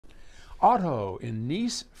Otto in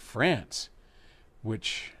Nice, France,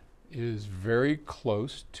 which is very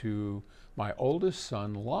close to my oldest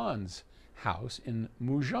son Lon's house in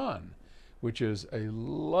Mougins, which is a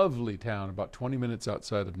lovely town about 20 minutes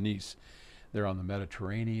outside of Nice. They're on the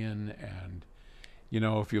Mediterranean, and you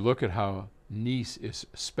know, if you look at how Nice is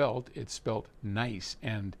spelt, it's spelt nice,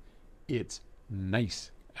 and it's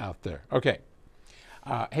nice out there. Okay.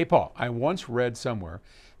 Hey, Paul, I once read somewhere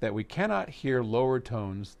that we cannot hear lower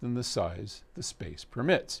tones than the size the space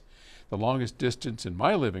permits. The longest distance in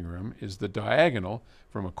my living room is the diagonal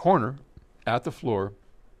from a corner at the floor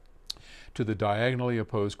to the diagonally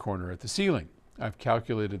opposed corner at the ceiling. I've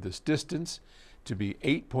calculated this distance to be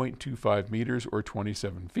 8.25 meters or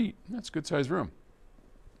 27 feet. That's a good sized room.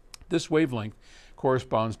 This wavelength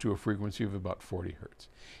corresponds to a frequency of about 40 hertz.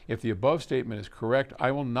 If the above statement is correct,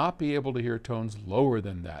 I will not be able to hear tones lower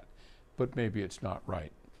than that, but maybe it's not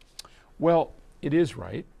right. Well, it is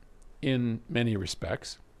right in many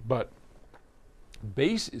respects, but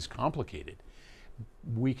bass is complicated.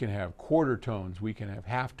 We can have quarter tones, we can have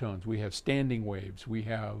half tones, we have standing waves, we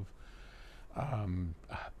have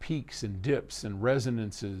peaks and dips and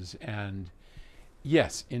resonances, and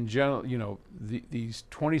yes, in general, you know, these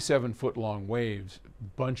 27-foot long waves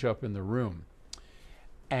bunch up in the room,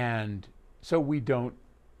 and so we don't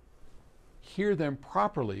hear them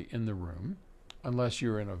properly in the room unless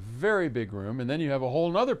you're in a very big room, and then you have a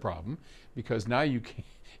whole nother problem because now you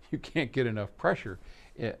can't get enough pressure,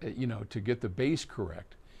 you know, to get the bass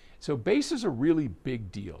correct. So bass is a really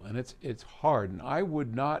big deal, and it's hard, and I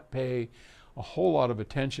would not pay a whole lot of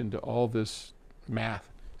attention to all this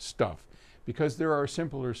math stuff because there are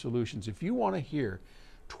simpler solutions. If you want to hear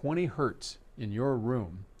 20 hertz in your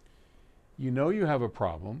room, you know you have a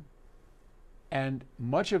problem, and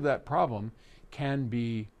much of that problem can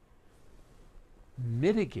be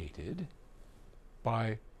mitigated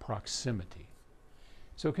by proximity.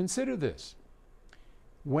 So consider this.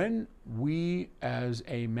 When we, as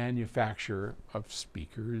a manufacturer of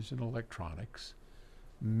speakers and electronics,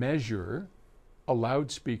 measure a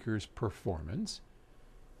loudspeaker's performance,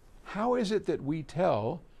 how is it that we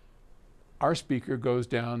tell our speaker goes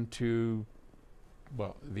down to,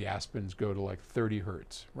 well, the Aspens go to like 30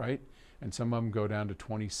 hertz, right? And some of them go down to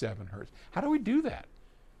 27 hertz. How do we do that?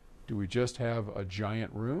 Do we just have a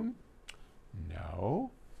giant room?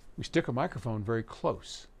 No. We stick a microphone very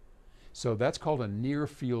close. So that's called a near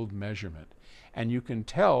field measurement. And you can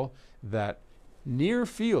tell that near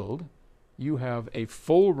field, you have a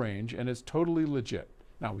full range and it's totally legit.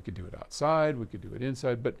 Now we could do it outside, we could do it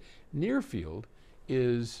inside, but near field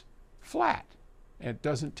is flat and it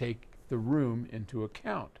doesn't take the room into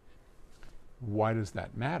account. Why does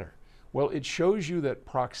that matter? Well, it shows you that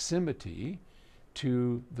proximity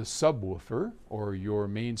to the subwoofer or your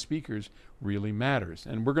main speakers really matters.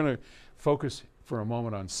 And we're going to focus for a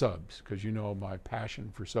moment on subs because you know my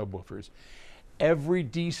passion for subwoofers. Every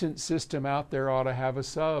decent system out there ought to have a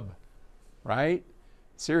sub, right?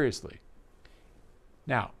 Seriously.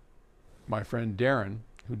 Now, my friend Darren,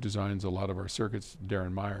 who designs a lot of our circuits,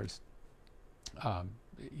 Darren Myers,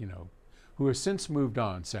 you know, who has since moved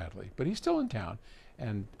on, sadly, but he's still in town,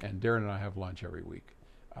 and Darren and I have lunch every week.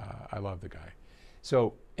 I love the guy.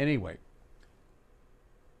 So anyway,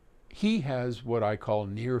 he has what I call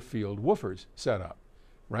near field woofers set up,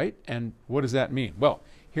 right? And what does that mean? Well,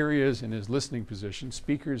 here he is in his listening position,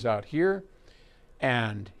 speakers out here,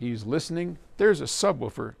 and he's listening. There's a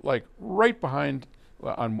subwoofer like right behind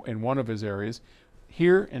in one of his areas,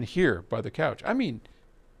 here and here by the couch. I mean,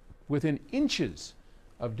 within inches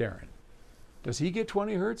of Darren. Does he get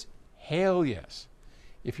 20 hertz? Hell yes.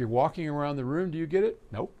 If you're walking around the room, do you get it?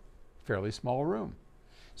 Nope. Fairly small room.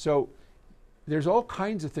 So there's all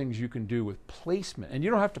kinds of things you can do with placement, and you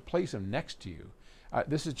don't have to place them next to you.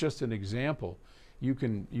 This is just an example. You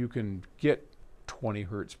can get 20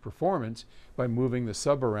 hertz performance by moving the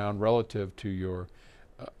sub around relative to your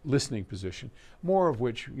listening position, more of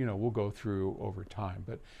which, you know, we'll go through over time.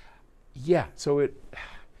 But yeah, so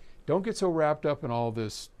don't get so wrapped up in all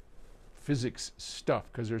this physics stuff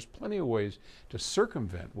because there's plenty of ways to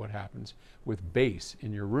circumvent what happens with bass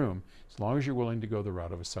in your room as long as you're willing to go the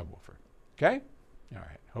route of a subwoofer. Okay? All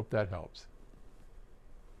right. Hope that helps.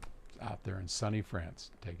 Out there in sunny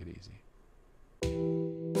France. Take it easy.